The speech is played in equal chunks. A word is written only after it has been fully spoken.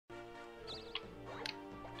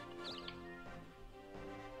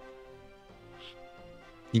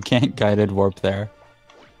You can't guided warp there.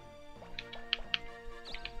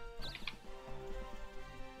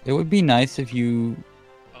 It would be nice if you...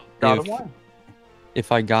 God of War.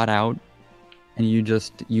 If I got out and you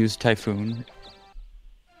just used Typhoon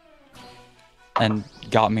and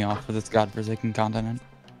got me off of this godforsaken continent.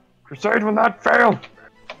 Crusade will not fail!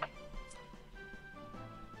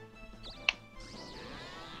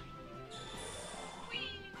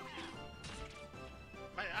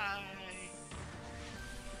 My eye!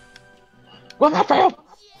 Will not fail!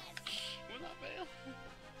 Will not fail!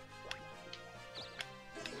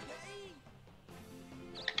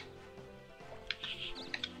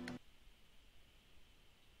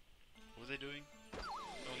 What was I doing?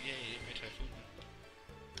 Oh yeah, my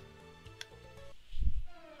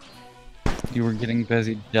typhoon. You were getting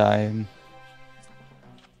busy dying.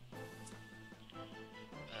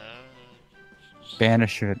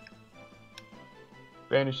 Banish it.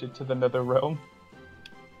 Banish it to the nether realm.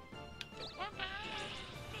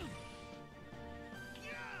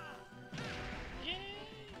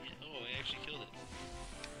 Oh, I actually killed it.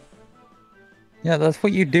 Yeah, that's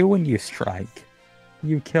what you do when you strike.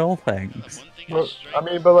 You kill things. One thing Well, strike, I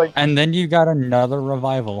mean, but like, And then you got another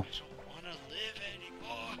revival. I don't wanna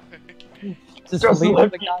live anymore. Just just leave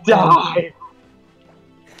let the me goddamn- die!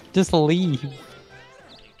 Just leave. You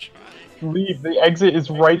try. Leave, the exit is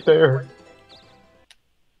right there.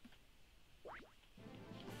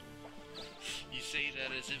 You say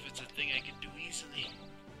that as if it's a thing I can do easily.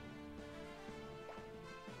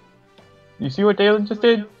 You see what Dalen just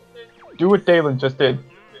did? Do what Dalen just did.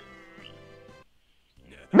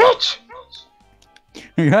 Mitch!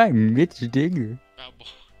 I'm Mitch Digger. Bow.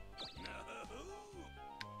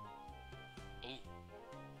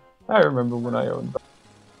 Oh, I remember when I owned them.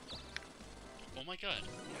 oh my god.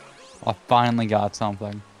 I finally got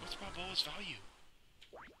something. What's Balboa's value?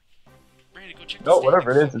 Brandon, go check the No,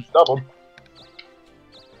 whatever it standings. is, it's doubled.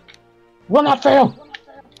 Will not fail!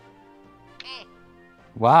 Oh,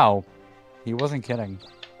 Wow. He wasn't kidding.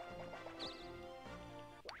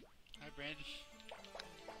 hi Brandon.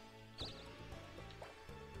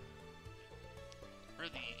 Where are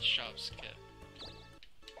the shops kept?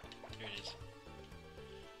 Here it is.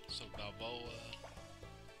 So Balboa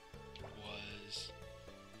was...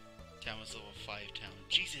 Town was level 5 town.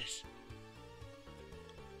 Jesus!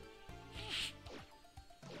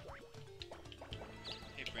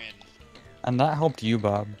 Hey Brandon, And that helped you,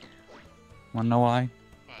 Bob. Wanna know why?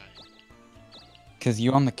 why? Because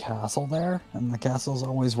you own the castle there, and the castle's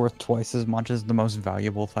always worth twice as much as the most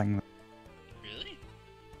valuable thing. Really?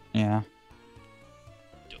 Yeah.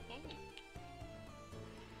 Dope.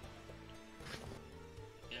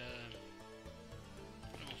 Yeah.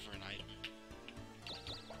 I'm going for an item.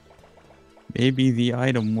 Maybe the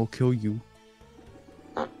item will kill you.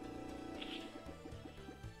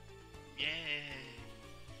 Yay!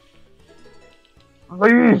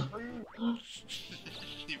 Leave!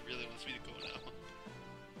 He really wants me to go now.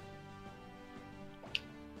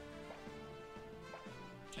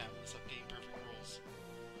 Damn, what's up getting perfect rolls?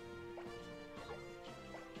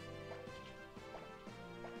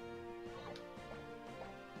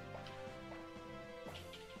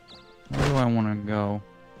 Where do I want to go?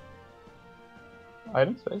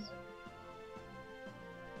 Item space.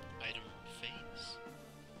 Item phase.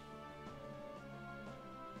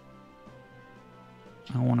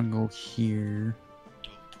 I want to go here.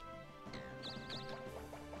 Dope.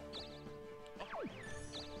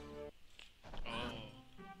 Oh.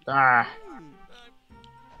 Ah.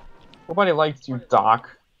 Nobody likes you, Doc.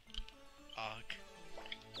 Ugh.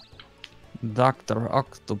 Dr.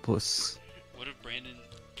 Octopus. What if Brandon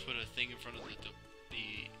put a thing in front of the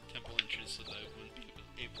temple entrance so that I wouldn't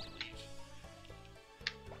be able to leave?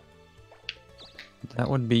 That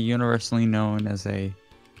would be universally known as a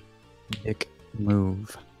dick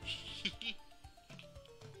move.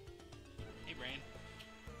 Hey, Brandon.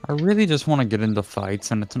 I really just want to get into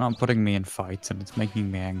fights, and it's not putting me in fights, and it's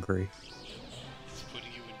making me angry. It's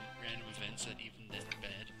putting you in random events that even then are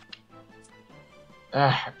bad.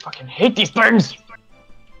 Ah, I fucking hate these things!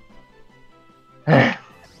 Ah.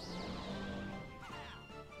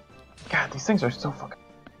 God, these things are so fucking...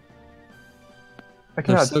 I They're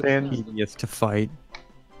cannot so stand... tedious to fight.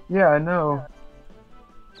 Yeah, I know.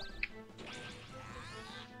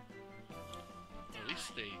 At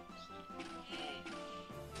least they...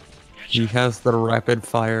 He has the rapid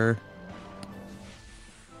fire.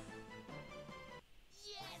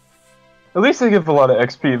 At least they give a lot of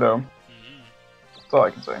XP, though. Mm-hmm. That's all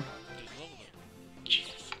I can say. They leveled up.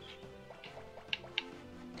 Jesus.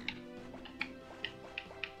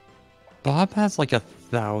 Bob has like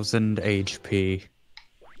 1,000 HP.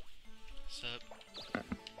 Sup?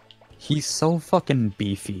 He's so fucking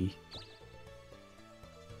beefy.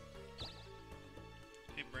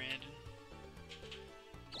 Hey, Brandon.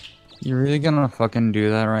 You really gonna fucking do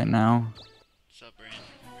that right now? What's up,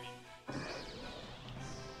 Brandon?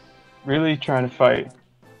 Really trying to fight.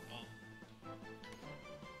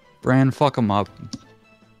 Bran, fuck him up.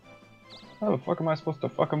 How the fuck am I supposed to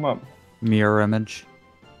fuck him up? Mirror image.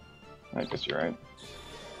 I guess you're right.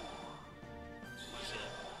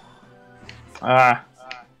 Ah.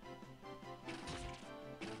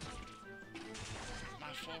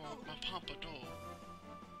 My pompadour.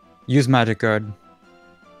 Use magic guard.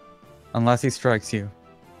 Unless he strikes you.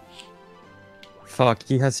 Fuck,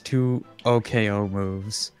 he has 2 OKO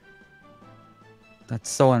moves. That's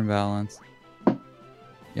so unbalanced.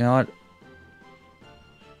 You know what?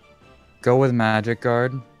 Go with magic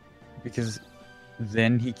guard. Because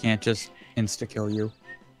then he can't just insta-kill you.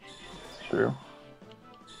 True.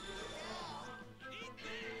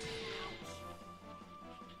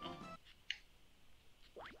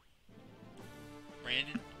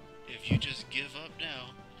 Brandon, if you just give up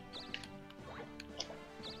now,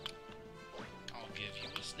 I'll give you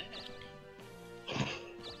a snack.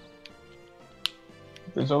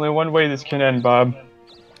 There's only one way this can end, Bob.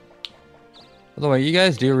 By the way, you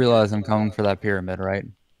guys do realize I'm coming for that pyramid, right?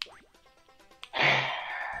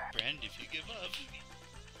 Brandon, if you give up.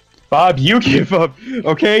 Bob, you give up,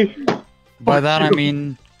 okay? By Fuck that you. I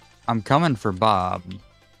mean, I'm coming for Bob.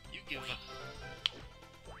 You give up.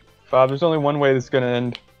 Bob, there's only one way this is gonna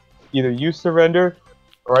end. Either you surrender,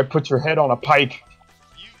 or I put your head on a pike.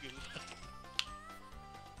 You give up.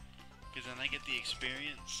 Because then I get the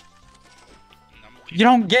experience. And I'm You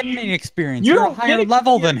don't get any experience. You You're a don't higher get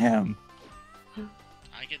level than him.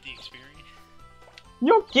 I get the experience. You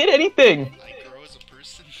don't get anything! I grow as a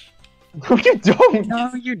person. No, you don't!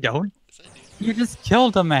 No, you don't. Yes, I do. You just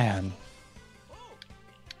killed a man.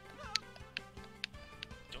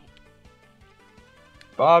 Dope.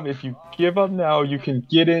 Bob, if you give up now, you can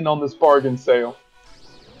get in on this bargain sale.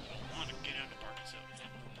 I don't want to get out of the bargain sale. I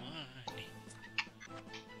have no money.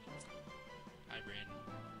 Hi,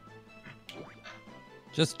 Brandon.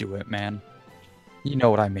 Just do it, man. You know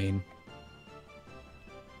what I mean.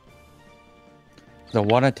 The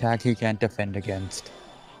one attack he can't defend against.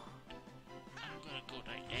 I'm gonna go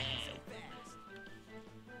like that.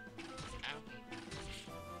 Ow.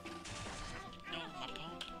 No, my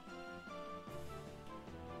pump.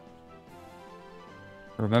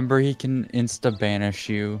 Remember, he can insta-banish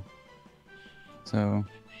you. So,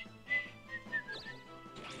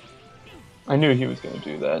 I knew he was gonna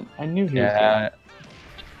do that. I knew he was yeah.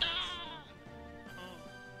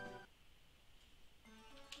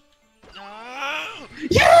 No!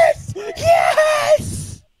 Yes!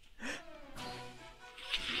 Yes!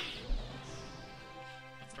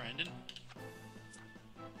 Brandon,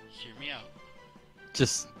 hear me out.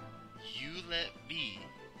 Just, You let me.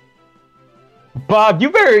 gonna... Bob, you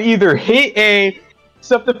better either hit A,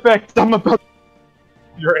 accept the fact I'm about to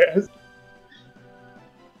your ass.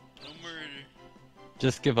 No murder.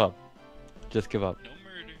 just give up. Just give up. No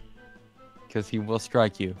murder. Because he will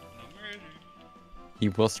strike you. No murder. He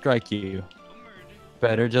will strike you. No murder.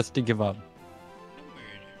 Better just to give up. No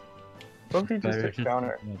murder. What if he just Better took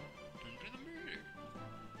counter? Under the murder.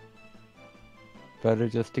 Better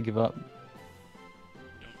just to give up. Don't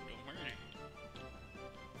murder.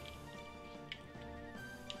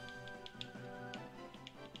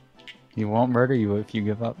 He won't murder you if you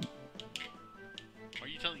give up. Why are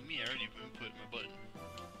you telling me? I already input my button.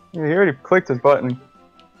 Yeah, he already clicked his button.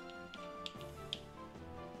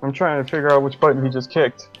 I'm trying to figure out which button he just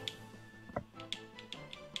kicked.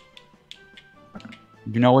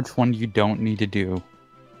 You know which one you don't need to do.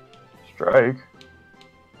 Strike.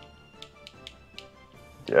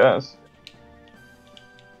 Yes.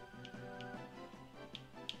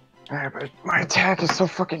 Yeah, but my attack is so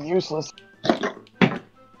fucking useless.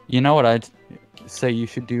 You know what I'd say you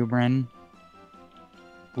should do, Bren?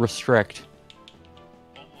 Restrict.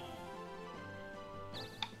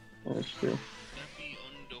 Oh, That's true. that'd be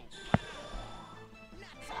undope.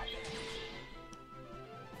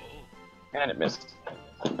 Oh, And it missed.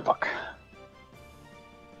 Fuck.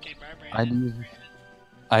 okay, bye, I'd Brandon. use,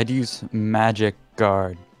 I'd use magic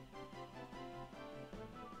guard.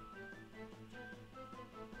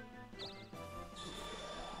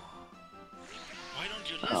 Why don't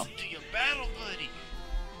you listen to your battle buddy?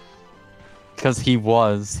 Because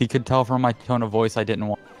he could tell from my tone of voice I didn't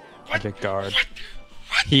want magic guard.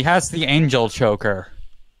 What? He has the angel choker.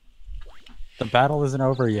 The battle isn't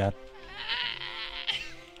over yet.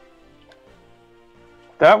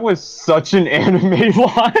 That was such an anime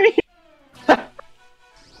line.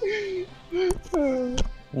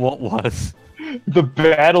 What was? The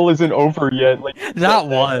battle isn't over yet. Like That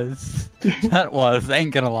was. That was. I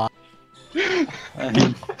ain't gonna lie.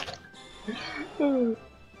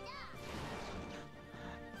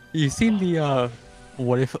 You seen the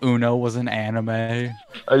what if Uno was an anime?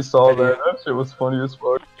 I saw that. That shit was funny as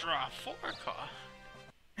fuck. Draw 4 card.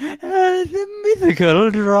 The mythical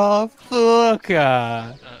draw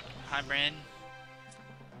fucker. Hi, Brand.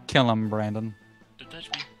 Kill him, Brandon. Don't touch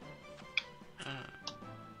me.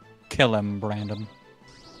 Kill him, Brandon.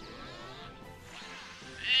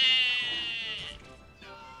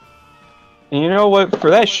 And you know what? For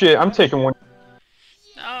that shit, I'm taking one.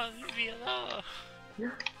 No, leave me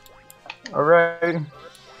alone. Alright.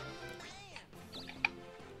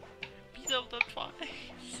 Beat up the twice.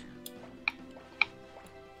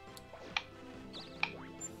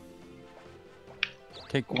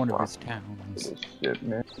 Take one of his towns. Shit,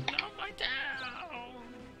 man. Not my town.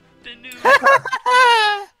 The new.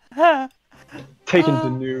 Taking the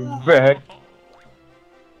new back.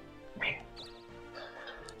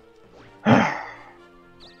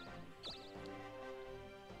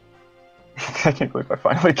 I can't believe I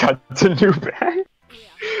finally got the new bag.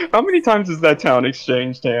 How many times has that town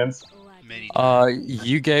exchanged hands? Many times.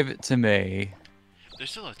 You gave it to me.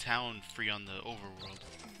 There's still a town free on the overworld.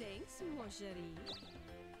 Thanks, mon chéri.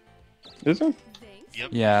 Is there? Thanks. Yep.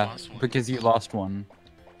 Yeah, lost one. because you lost one.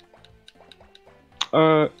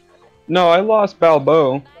 No, I lost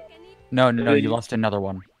Balbo. No, you lost another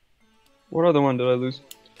one. What other one did I lose?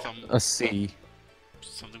 A C.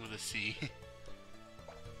 Something with a C.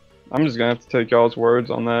 I'm just gonna have to take y'all's words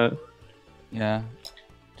on that. Yeah.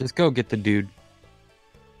 Just go get the dude.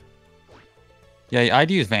 Yeah, I'd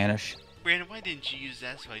use Vanish. Brandon, why didn't you use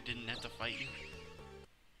that so I didn't have to fight you?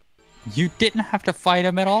 You didn't have to fight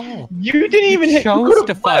him at all. You didn't even You hit. You chose could've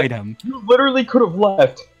to left. fight him. You literally could have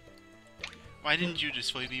left. Why didn't you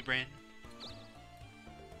just fight me, Brandon?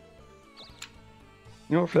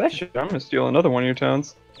 You know, for that shit, I'm gonna steal another one of your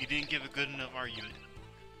towns. You didn't give a good enough argument.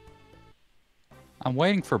 I'm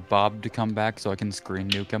waiting for Bob to come back so I can screen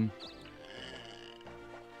nuke him.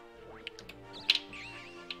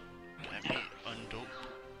 Let me undope.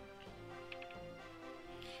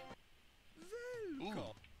 Ooh.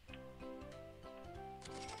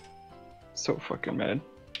 So fucking mad.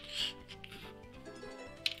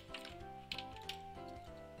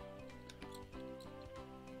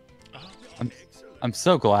 Oh. I'm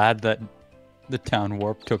so glad that the town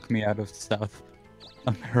warp took me out of South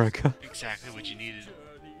America. Exactly what you needed.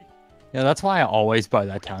 Yeah, that's why I always buy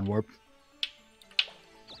that town warp.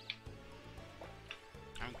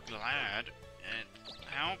 I'm glad at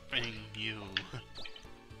helping you.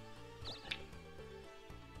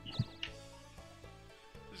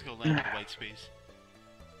 Let's go land on white space.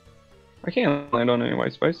 I can't land on any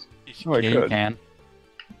white space. Yes, Oh, I Yeah, you could. can.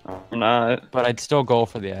 I'm not. But I'd still go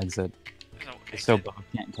for the exit. There's no So exit. Bob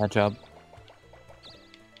can't catch up.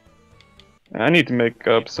 I need to make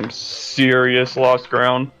up some serious lost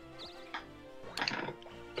ground.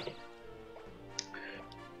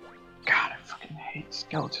 God, I fucking hate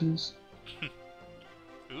skeletons.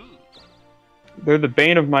 Ooh, They're the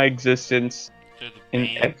bane of my existence they're the in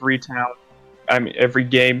bane. every town. I mean, every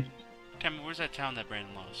game. Tell me, where's that town that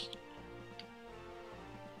Brandon lost?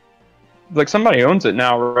 Like, somebody owns it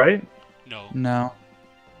now, right? No. No.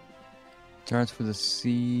 Starts with a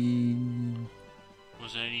C.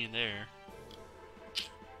 Was there any in there?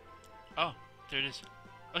 Oh, there it is.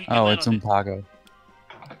 Oh, you can Oh, land it's on it. Umpago.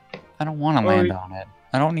 I don't want to Oh, land you- on it.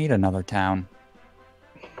 I don't need another town.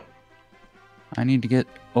 I need to get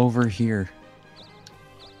over here.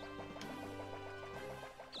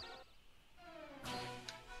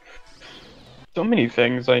 So many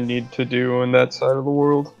things I need to do on that side of the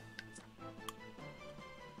world.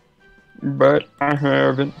 But I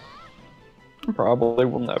haven't. Probably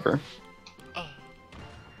will never. Oh.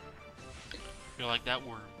 You're like that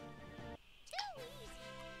worm.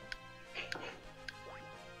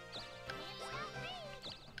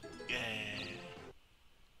 Yeah.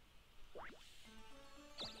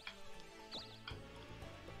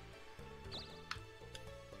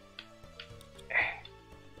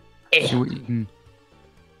 See what you can...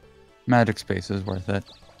 Magic Space is worth it.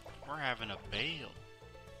 We're having a bale.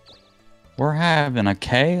 We're having a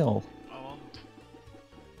kale. Oh,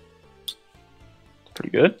 Pretty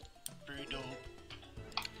good. pretty dope.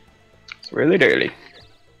 It's really dirty.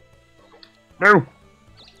 No!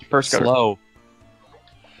 First gutter. Slow.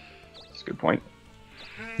 That's a good point.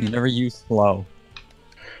 You never use slow.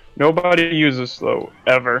 Nobody uses slow,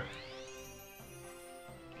 ever.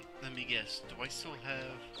 Let me guess. Do I still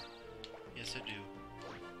have? Yes, I do.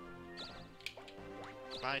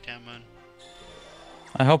 Bye, Tamon.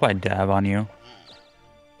 I hope I dab on you.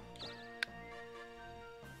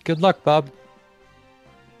 Good luck, Bob.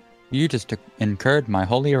 You just incurred my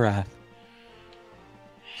holy wrath.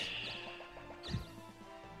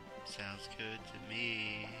 Sounds good to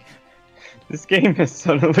me. This game has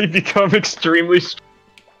suddenly become extremely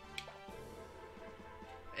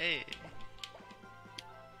Hey,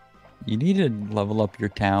 You need to level up your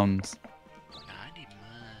towns. I need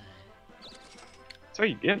mine. That's how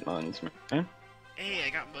you get mines, man. Hey, I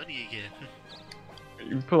got money again.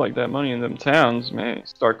 You put like that money in them towns, man.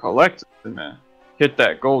 Start collecting, man. Hit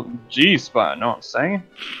that golden G spot, know what I'm saying?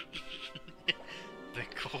 The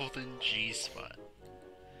golden G spot.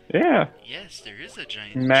 Yeah. Yes, there is a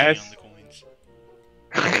giant Mass- G on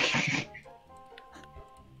the coins.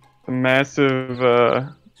 The massive,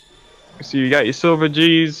 so you got your silver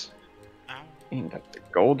G's. Ow. You got the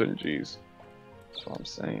golden G's. That's what I'm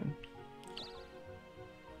saying.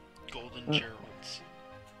 Golden Geralds.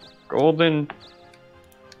 Golden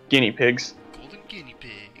guinea pigs. Golden guinea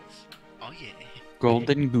pigs. Oh yeah.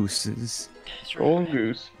 Golden gooses. That's right. Golden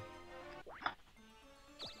goose.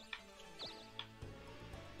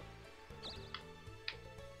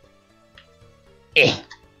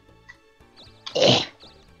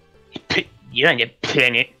 You're on your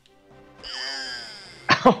planet.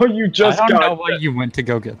 Oh, you just I don't got know why you went to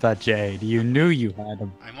go get that jade. You knew you had a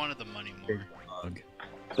I wanted the money more. bug.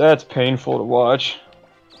 That's painful to watch.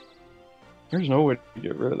 There's no way to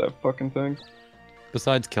get rid of that fucking thing.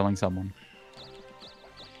 Besides killing someone.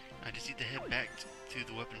 I just need to head back to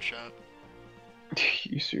the weapon shop.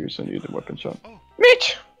 You seriously need the weapon shop. Oh.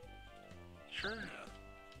 Mitch! Sure.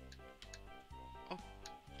 Oh,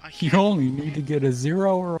 I You can't. only need to get a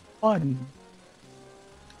 0 or a 1.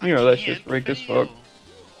 You know, that's just rigged as fuck.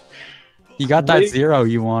 You got that Rigged 0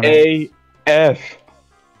 you wanted. AF.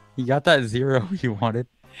 You got that 0 you wanted.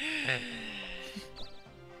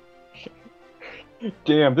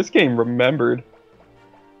 Damn, this game remembered.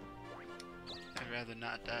 I'd rather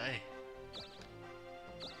not die.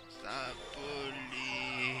 Stop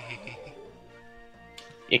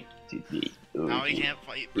bullying. Now I can't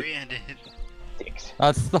fight Brandon.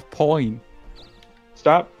 That's the point.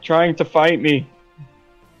 Stop trying to fight me.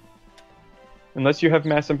 Unless you have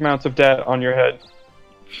massive amounts of debt on your head.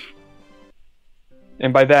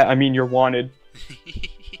 And by that, I mean you're wanted.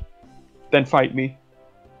 Then fight me.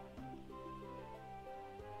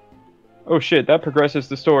 Oh shit, that progresses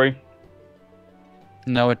the story.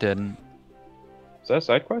 No, it didn't. Is that a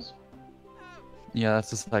side quest? Yeah,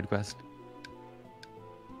 that's a side quest.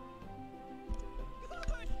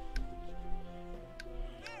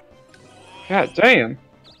 God damn.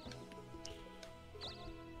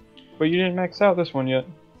 But you didn't max out this one yet.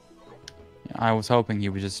 I was hoping he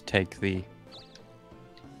would just take the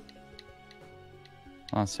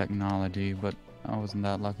lost technology, but I wasn't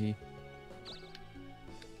that lucky.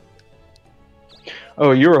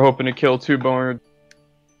 Oh, you were hoping to kill two boner.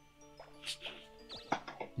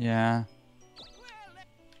 Yeah.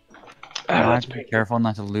 I Ah, have to be careful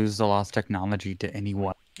not to lose the lost technology to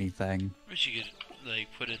anyone, anything. Wish you could like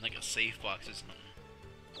put in like a safe box or something.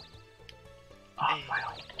 Oh, Hey.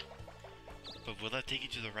 But will that take you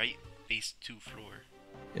to the right base 2 floor?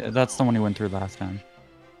 Yeah, that's the one he went through last time.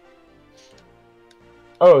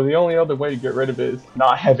 Oh, the only other way to get rid of it is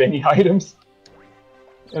not have any items.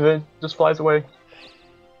 And then just flies away.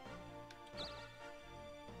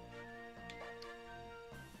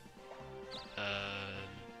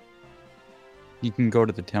 You can go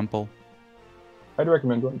to the temple. I'd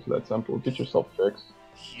recommend going to that temple. Get yourself fixed.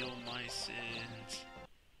 Heal my sins.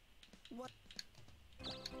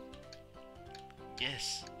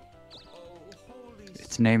 Yes.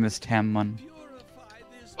 Its name is Tammun.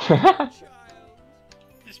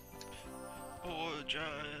 This poor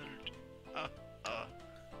child. Oh,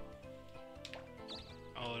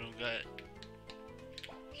 I don't got.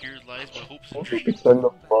 Here lies my hopes and What if we dreams. could send a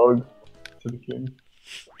bug to the king?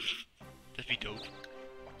 That'd be dope.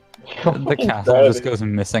 The castle just goes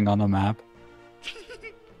missing on the map.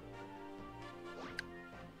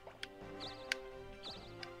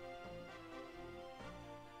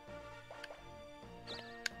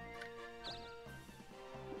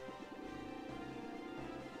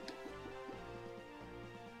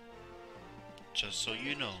 Just so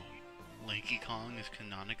you know, Lanky Kong is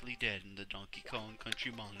canonically dead in the Donkey Kong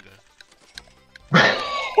Country manga.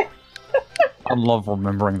 I love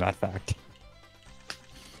remembering that fact.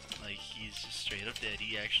 Like, he's just straight up dead.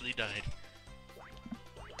 He actually died.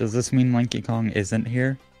 Does this mean Lanky Kong isn't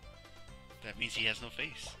here? That means he has no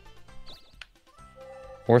face.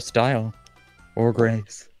 Or style? Or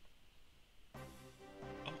grace?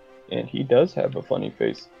 And he does have a funny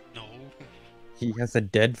face. No. He has a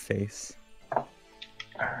dead face. Alright.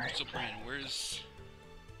 So, Brandon, where's...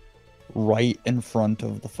 Right in front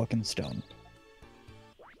of the fucking stone.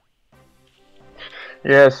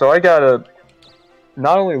 Yeah, so I gotta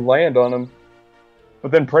not only land on him, but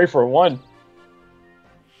then pray for a 1.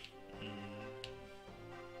 I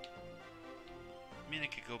mean, I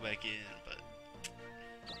could go back in, but...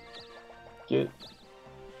 Get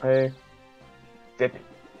a dip.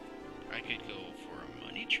 I could go for a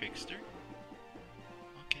money trickster.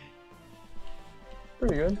 Okay.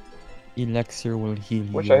 Pretty good. Elixir will heal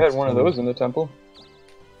you. Wish I had one of those in the temple.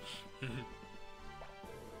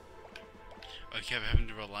 I kept having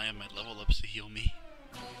to rely on my level ups to heal me.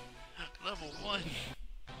 Level 1!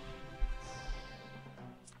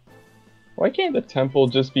 Why can't the temple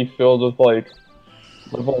just be filled with, like,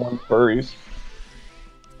 level 1 furries?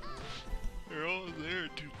 They're all there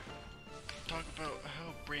to talk about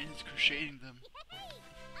how Brandon's crocheting them.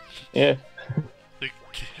 Yeah.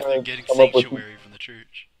 They're getting come up with- sanctuary from the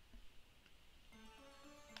church.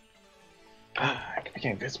 I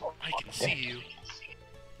became invisible. I can see you.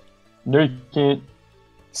 No, you can't.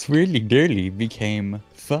 Swirly Dirly became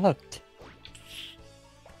fucked.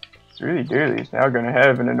 It's really dirty. He's now gonna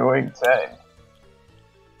have an annoying time.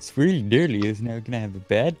 Swirly Dirly is now gonna have a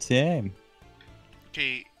bad time.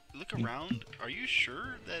 Okay, look around. Are you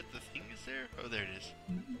sure that the thing is there? Oh, there it is.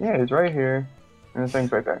 Yeah, he's right here. And the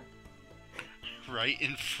thing's right there. Right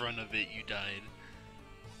in front of it, you died.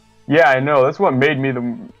 Yeah, I know. That's what made me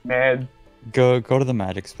mad. Go to the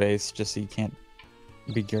magic space, just so you can't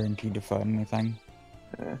be guaranteed to find anything.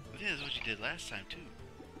 Yeah. This is what you did last time, too.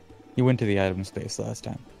 You went to the item space last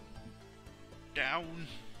time. Down.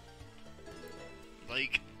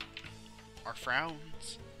 Like, our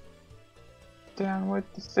frowns. Down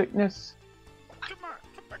with the sickness. Come on,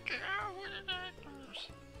 come back out with the doctors.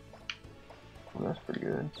 Well, that's pretty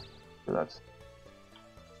good. So that's...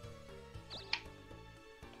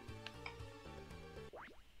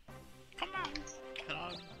 Come on. Come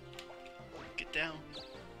on. Get down.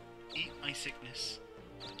 Eat my sickness.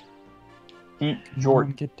 Eat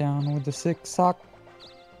Jordan. Get down with the sick sock.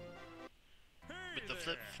 With the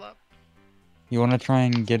flip flop. You want to try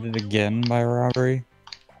and get it again by robbery?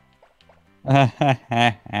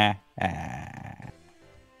 Yeah.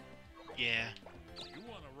 Yeah.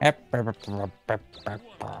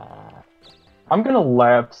 I'm gonna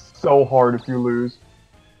laugh so hard if you lose.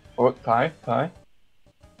 Oh, tie.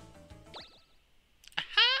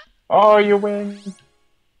 Oh, you win.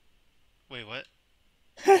 Wait, what?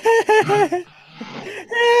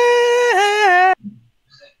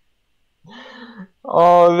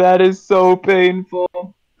 Oh, that is so painful.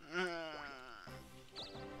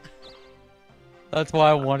 That's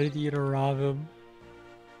why I wanted you to rob him.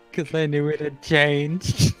 Because I knew it had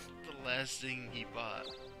changed. The last thing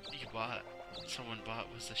someone bought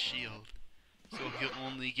was a shield. So he'll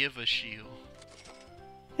only give a shield.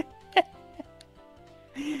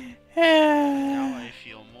 Now I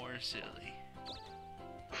feel more silly.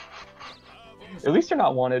 At least you're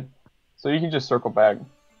not wanted. So you can just circle back.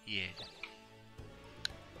 Yeah.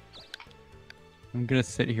 I'm gonna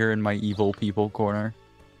sit here in my evil people corner.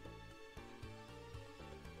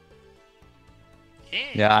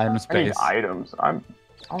 Yeah, item I need space. items. I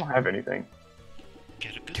don't have anything.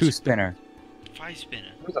 Get a good 2 spinner. 5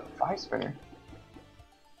 spinner. Where's a 5 spinner?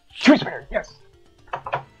 3 spinner, yes!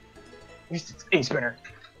 At least it's 8 spinner.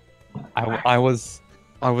 I was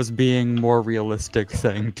being more realistic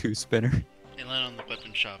saying 2 spinner. I land on the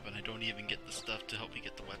weapon shop and I don't even get the stuff to help me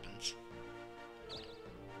get the weapons.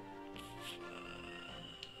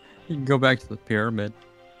 You can go back to the pyramid.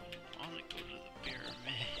 I wanna go to the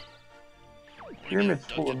pyramid. I wanna Pyramid's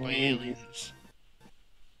get full of abducted by mages. aliens.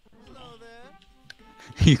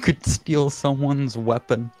 You could steal someone's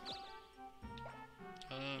weapon.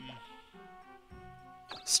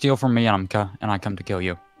 Steal from me and I come to kill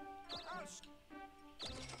you.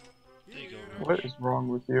 There you go, What Roach. is wrong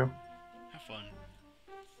with you? Have fun.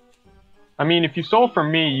 I mean, if you stole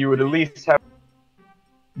from me, you would at least have...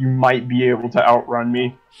 You might be able to outrun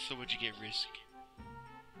me. So what'd you get, Risk?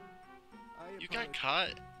 You got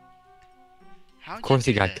caught? How'd Of course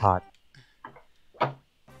you he do got that? caught.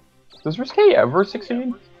 Does Risque ever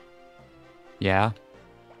succeed? Yeah.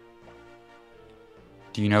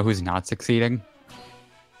 Do you know who's not succeeding?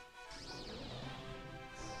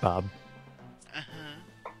 Bob. Uh-huh.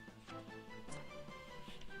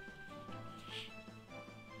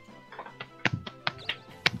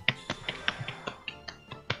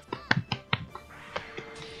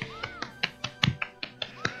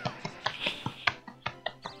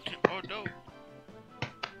 Oh no!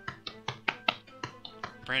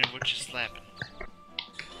 Brandon, what you slapping?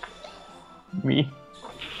 Me.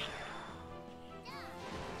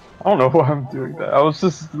 I don't know why I'm doing that. I was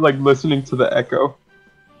just like listening to the echo.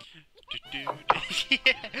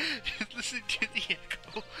 Yeah, just listen to the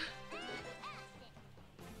echo.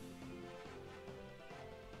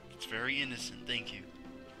 It's very innocent, thank you.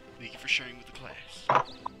 Thank you for sharing with the class.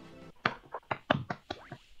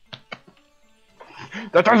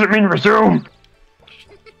 That doesn't mean resume!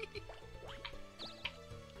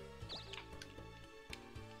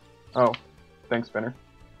 Oh, thanks, Spinner.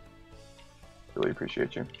 Really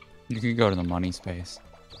appreciate you. You could go to the money space.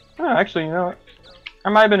 Oh, actually, you know what? I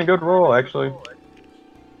might have been a good roll, actually.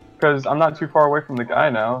 Because I'm not too far away from the guy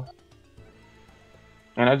now.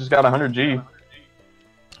 And I just got 100G.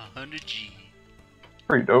 100G.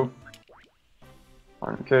 Pretty dope.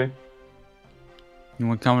 100K. You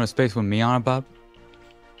want to come to space with me on it, Bob?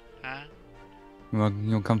 Huh? You want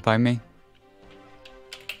to come find me?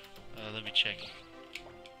 Let me check.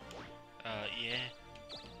 Yeah.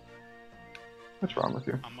 What's wrong with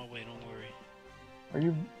you? On my way, don't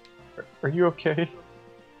worry. Are you okay?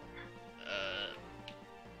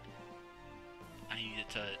 I need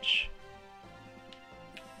a touch.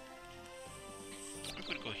 I'm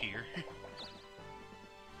gonna go here.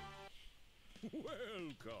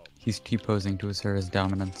 Welcome. He's T-posing to assert his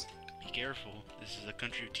dominance. Be careful. This is a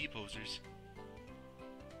country of T-posers.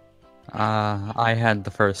 I had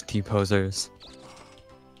the first T-posers.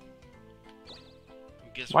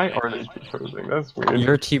 Guess Why what I are they did? proposing? That's weird.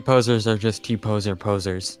 Your T-posers are just T-poser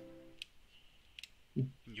posers.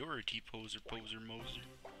 You're a T-poser,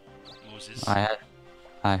 Moses.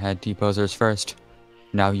 I had T-posers first.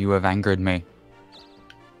 Now you have angered me.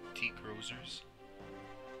 T-grosers.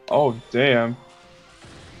 Oh, damn.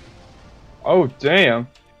 Oh, damn.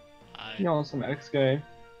 He I on some X game.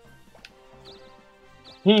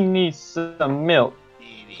 He needs some milk.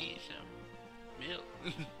 need some milk.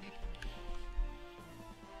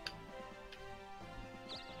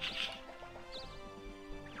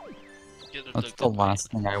 That's the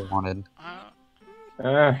last thing I wanted.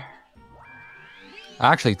 Uh,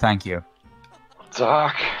 Actually, thank you.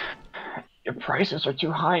 Doc, your prices are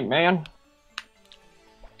too high, man.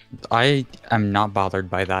 I am not bothered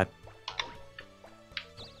by that.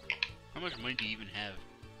 How much money do you even have?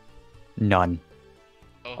 None.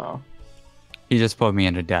 Oh. Oh. He just put me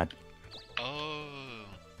into debt. Oh.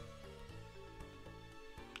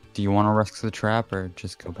 Do you want to risk the trap or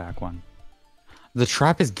just go back one? The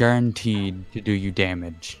trap is guaranteed to do you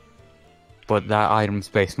damage, but that item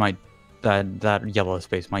space might, that yellow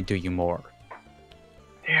space might do you more.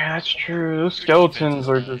 Yeah, that's true. Those skeletons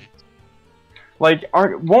are just like,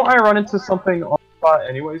 won't I run into something on the spot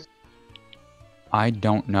anyways? I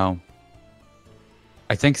don't know.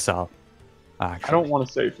 I think so. Actually. I don't want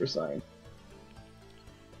to save for science.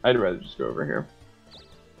 I'd rather just go over here.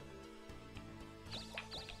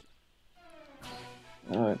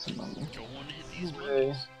 Oh, it's a mummy. Go on and hit these Okay.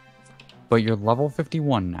 mummies. But you're level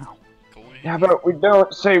 51 now. Go on and hit How about we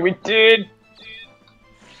don't say we did?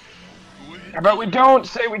 Go ahead. How about we don't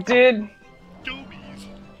say we did? Dobies.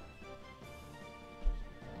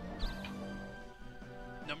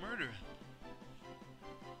 Now murder.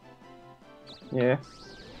 Yeah.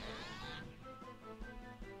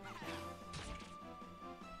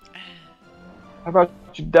 How about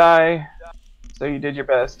you die? So you did your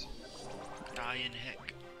best. Die in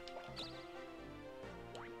heck.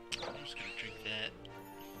 I'm just gonna drink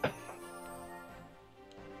that.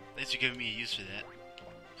 Thanks for giving me a use for that.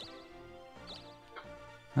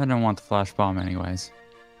 I don't want the flash bomb anyways.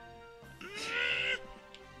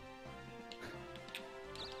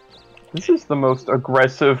 This is the most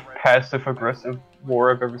aggressive, passive-aggressive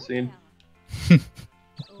war I've ever seen. What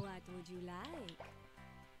would you like?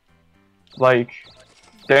 Like,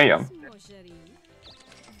 damn. Thanks, Mojari.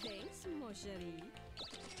 Thanks, Mojari.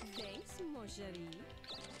 Thanks, Mojari.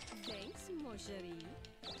 Thanks, Mojari.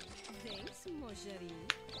 Thanks, Mojari.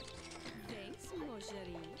 Thanks,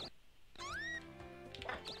 Mojari.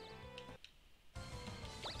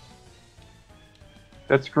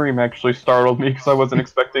 That scream actually startled me because I wasn't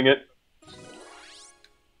expecting it.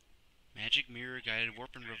 Magic mirror, guided warp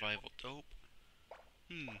and revival. Dope.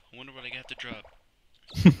 I wonder what I got to drop.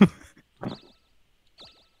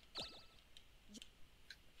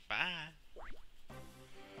 Bye.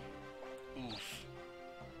 Oof.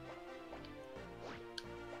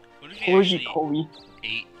 What if you actually Holy.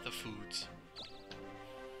 ate the foods?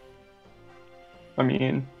 I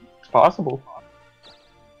mean, it's possible.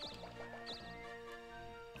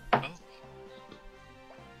 Oh.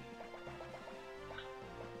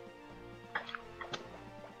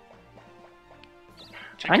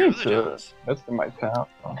 Take I care need of the to Jones. invest in my town,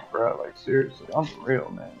 bro. Like, seriously, I'm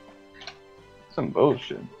real, man. some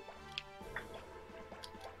bullshit.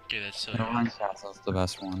 Okay, that's so. The Run Castle's the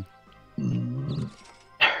best one.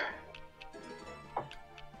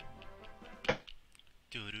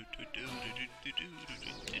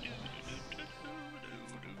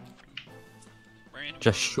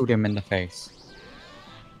 Just shoot him in the face.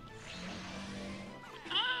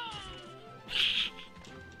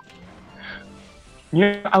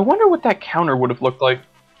 Yeah, I wonder what that counter would have looked like.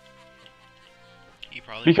 He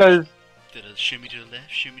probably Because did a shimmy to the left,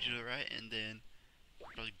 shimmy to the right, and then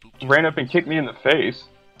probably booped you. ran up and kicked me in the face.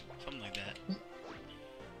 Something like that.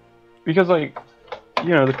 Because, like,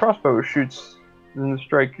 you know, the crossbow shoots and the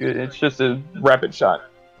strike, it's just a rapid shot.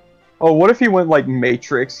 Oh, what if he went, like,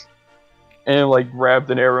 Matrix and, like, grabbed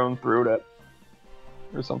an arrow and threw it at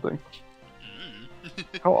or something?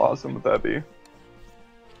 How awesome would that be?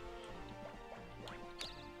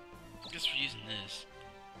 Guess we're using this.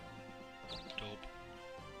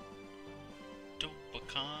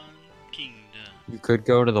 Dokapon Kingdom. You could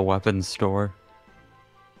go to the weapons store.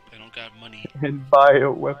 I don't got money. And buy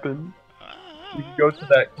a weapon. You can go to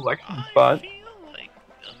that collection spot. I feel like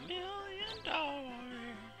 $1,000,000.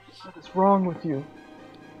 What is wrong with you?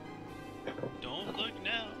 Don't look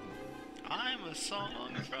now. I'm a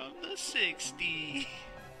song from the 60s.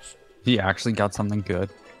 He actually got something good.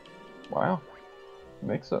 Wow.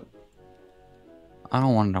 Mix up. I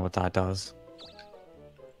don't want to know what that does.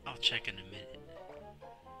 I'll check in a minute.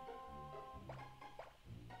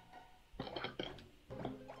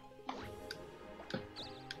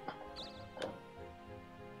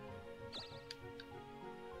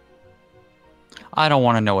 I don't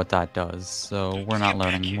want to know what that does, so we're not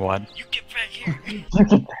learning what. You get back here. You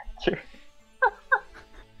get back here.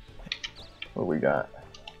 What we got?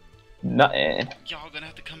 Nothing. Y'all gonna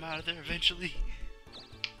have to come out of there eventually.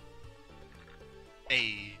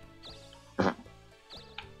 Hey.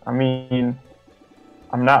 I mean,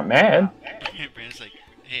 I'm not mad. Brandon's like,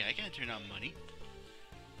 hey, I gotta turn on money.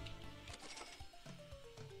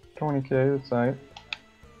 20k, that's right.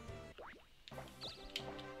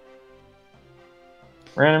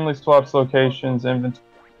 Randomly swaps locations, inventory.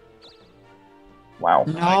 Wow.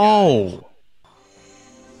 No!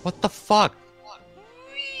 What the fuck?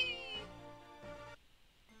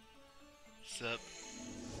 Sup?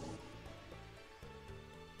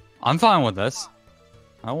 I'm fine with this.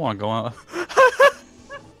 I don't want to go out.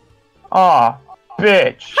 Aw,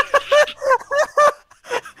 bitch.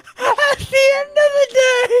 At the end of the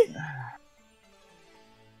day!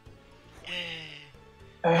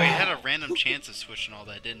 Wait, it had a random chance of switching all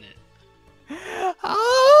that, didn't it?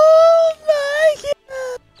 Oh my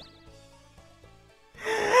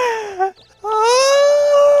god!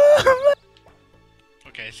 Oh my...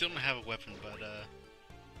 Okay, I still don't have a weapon, but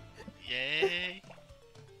yay!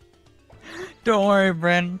 Don't worry,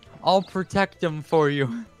 Brandon. I'll protect him for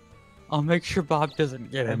you. I'll make sure Bob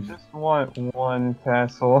doesn't get I him. just want one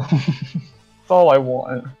castle. That's all I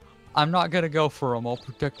want. I'm not gonna go for him. I'll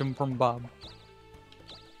protect him from Bob.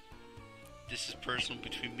 This is personal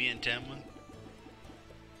between me and Tamlin.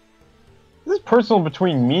 This is personal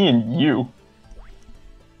between me and you.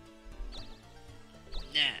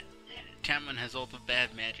 Nah, Tamlin has all the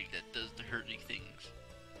bad magic that does the hurty things.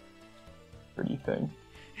 Pretty thing.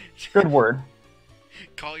 Good word.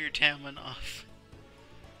 Call your Tamlin off.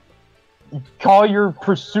 Call your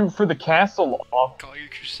pursuit for the castle off. Call your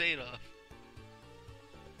crusade off.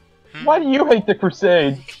 Why do you hate the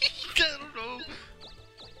crusade? I don't know.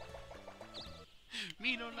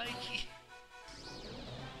 Me no like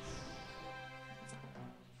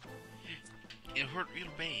it. It hurt real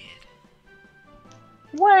bad.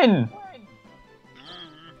 When?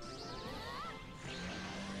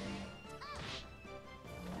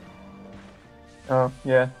 Oh,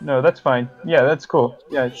 yeah. No, that's fine. Yeah, that's cool.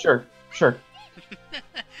 Yeah, sure. Sure.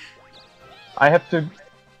 I have to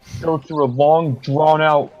go through a long,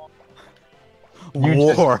 drawn-out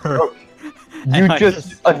War. You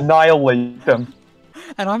just annihilate them.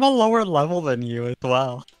 And I'm a lower level than you as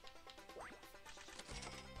well.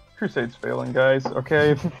 Crusade's failing, guys,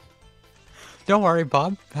 okay? Don't worry,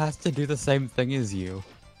 Bob has to do the same thing as you.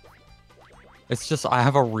 It's just I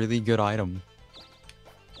have a really good item.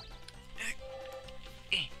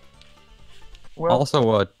 Well,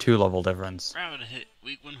 Also a 2-level difference. Round to hit,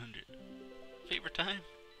 week 100. Favorite time?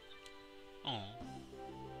 Oh.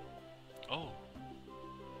 Oh.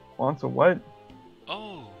 wants a what?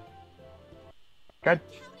 Oh. God.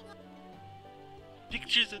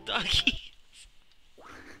 Pictures of doggies.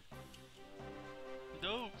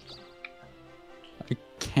 No. I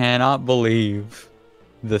cannot believe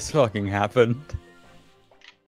this fucking happened.